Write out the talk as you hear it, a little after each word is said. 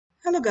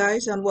Hello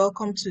guys, and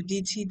welcome to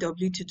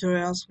DTW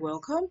Tutorials.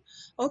 Welcome.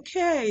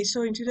 Okay,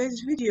 so in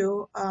today's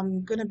video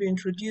I'm going to be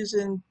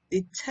introducing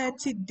the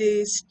 30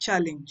 days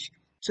challenge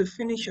to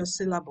finish your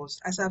syllabus.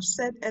 As I've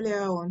said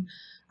earlier on,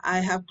 I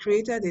have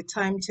created a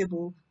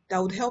timetable that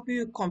would help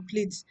you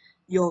complete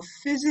your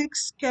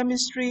physics,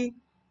 chemistry,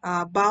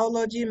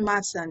 biology,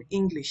 maths and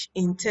English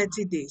in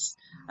 30 days.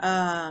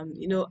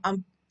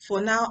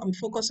 For now I'm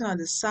focusing on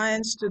the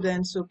science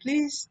students, so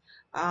please,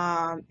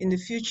 in the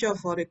future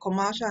for the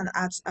commercial and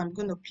arts, I'm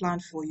going to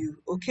plan for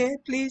you. Okay,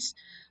 please,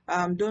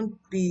 don't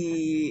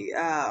be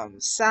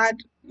sad.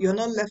 You're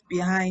not left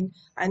behind.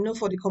 I know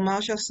for the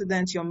commercial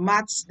students,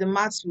 the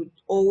maths would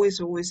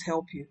always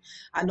help you.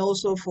 And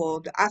also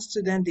for the art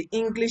student, the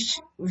English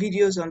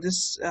videos on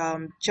this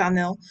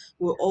channel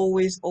will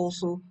always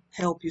also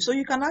help you. So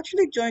you can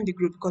actually join the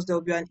group because there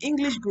will be an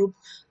English group,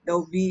 there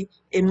will be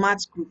a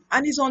maths group,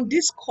 and it's on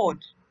Discord.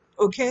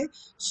 Okay,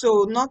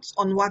 so not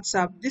on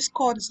WhatsApp.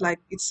 Discord is like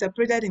it's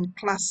separated in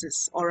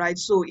classes. All right,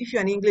 so if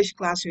you're in English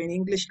class, you're in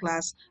English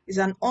class. It's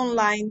an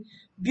online,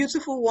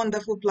 beautiful,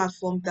 wonderful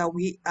platform that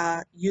we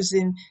are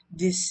using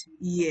this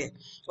year.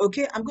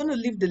 Okay, I'm going to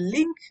leave the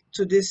link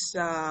to this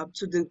to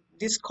the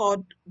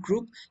Discord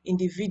group in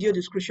the video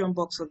description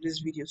box of this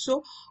video.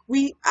 So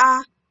we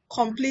are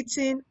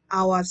completing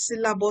our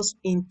syllabus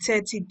in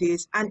 30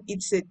 days, and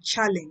it's a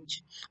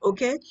challenge.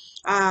 Okay,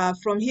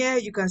 from here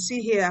you can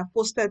see here I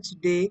posted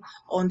today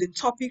on the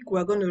topic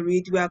we're going to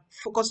read. We are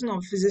focusing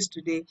on physics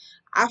today.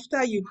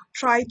 After you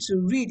try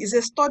to read, it's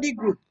a study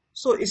group,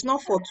 so it's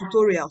not for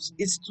tutorials,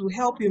 it's to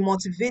help you,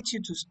 motivate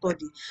you to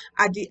study.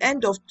 At the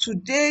end of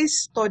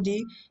today's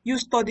study, you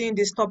studying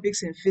these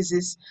topics in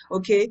physics,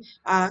 okay,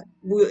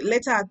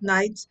 later at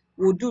night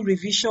we'll do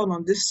revision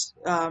on these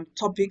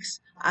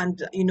topics,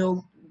 and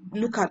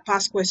look at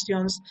past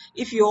questions.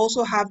 If you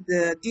also have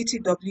the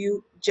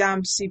DTW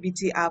JAMB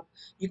CBT app,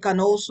 you can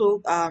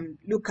also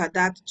look at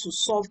that to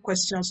solve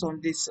questions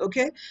on this.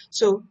 Okay,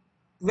 so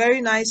very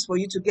nice for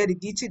you to get the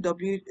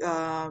DTW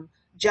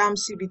JAMB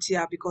CBT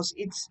app, because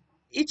it's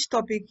each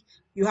topic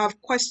you have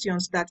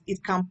questions that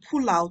it can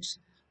pull out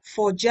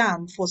for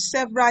JAMB for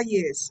several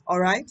years. All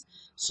right,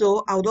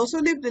 so I would also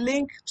leave the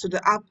link to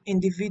the app in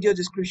the video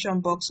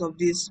description box of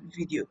this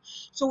video.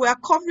 So we are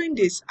covering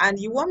this, and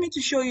you want me to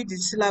show you the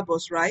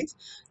syllabus, right?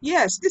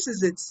 Yes, this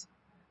is it.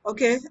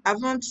 Okay, I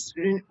haven't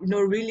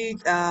really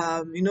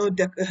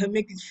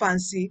make it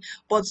fancy,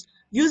 but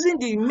using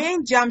the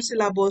main JAMB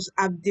syllabus,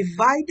 I've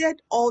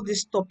divided all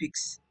these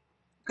topics.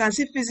 You can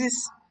see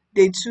physics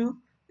day 2,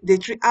 day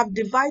 3. I've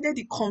divided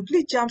the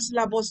complete JAMB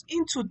syllabus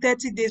into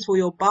 30 days for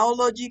your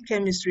biology,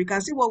 chemistry. You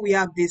can see what we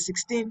have: day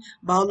 16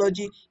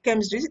 biology,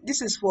 chemistry.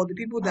 This is for the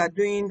people that are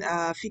doing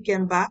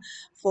FICEMBA.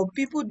 For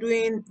people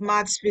doing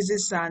maths,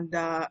 physics, and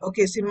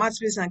maths,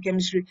 physics, and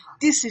chemistry,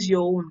 this is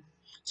your own.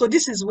 So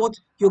this is what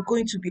you're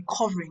going to be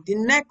covering the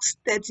next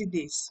 30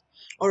 days.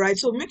 All right,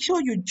 so make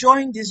sure you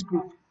join this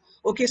group.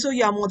 Okay, so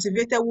you are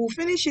motivated. We'll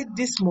finish it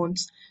this month.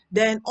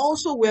 Then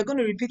also we're going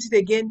to repeat it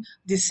again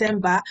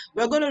December.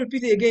 We're going to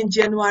repeat it again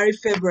January,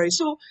 February.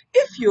 So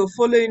if you're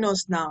following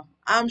us now,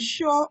 I'm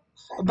sure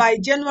by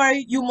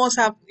January you must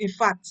have, in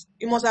fact,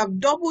 you must have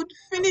doubled,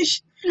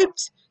 finished,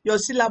 flipped your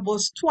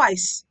syllabus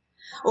twice.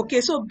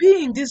 Okay, so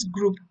be in this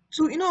group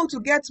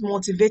to get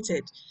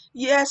motivated.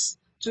 Yes,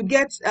 to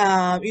get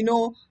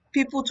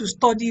people to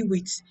study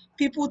with,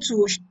 people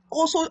to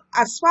also,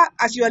 as far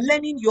as you're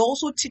learning, you're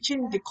also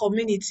teaching the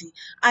community,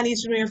 and it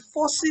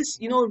reinforces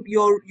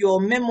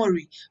your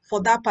memory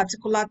for that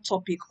particular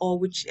topic or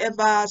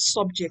whichever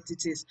subject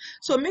it is.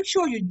 So make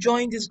sure you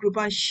join this group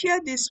and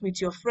share this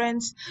with your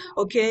friends,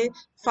 okay,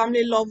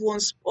 family, loved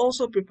ones,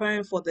 also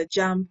preparing for the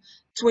JAMB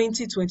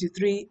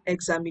 2023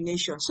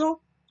 examination. So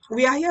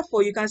we are here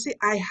for you. You can see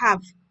I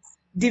have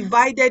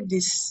divided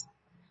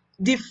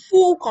the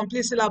full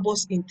complete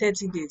syllabus in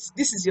 30 days.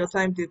 This is your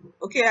timetable.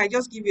 Okay, I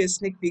just give you a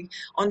sneak peek.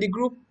 On the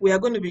group, we are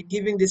going to be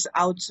giving this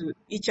out to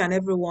each and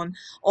everyone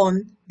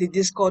on the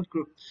Discord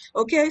group.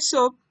 Okay,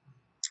 so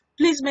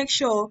please make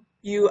sure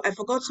I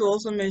forgot to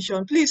also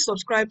mention, please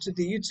subscribe to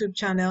the YouTube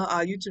channel,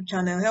 our YouTube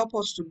channel. Help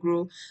us to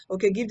grow.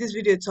 Okay, give this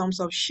video a thumbs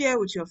up, share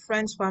with your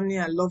friends, family,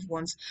 and loved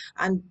ones.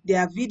 And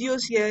there are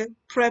videos here,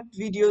 prep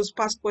videos,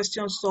 past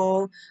questions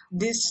solved,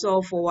 this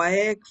solved for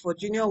WAEC, for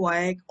junior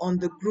WAEC on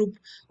the group.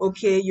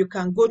 Okay, you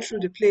can go through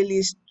the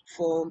playlist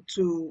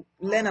to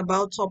learn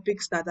about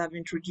topics that I've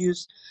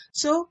introduced.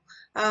 So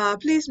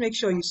please make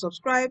sure you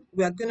subscribe.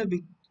 We are going to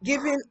be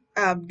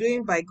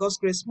doing by God's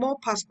grace more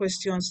past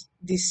questions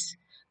this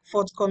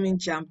forthcoming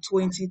JAMB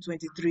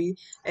 2023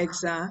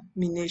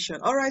 examination.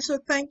 All right, so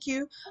thank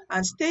you,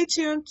 and stay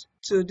tuned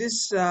to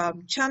this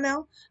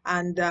channel,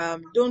 and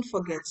don't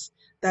forget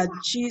that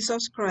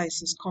Jesus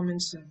Christ is coming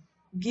soon.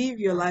 Give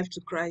your life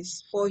to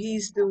Christ, for He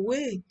is the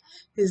way,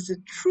 He's the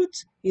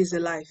truth, He's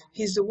the life.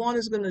 He's the one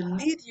who's going to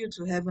lead you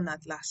to heaven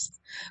at last.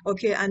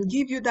 Okay, and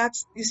give you that,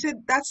 you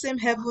said that same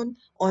heaven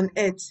on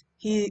earth,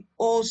 He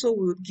also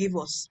will give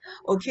us,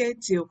 okay,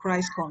 till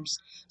Christ comes.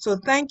 So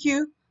thank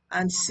you,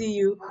 and see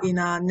you in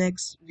our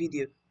next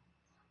video.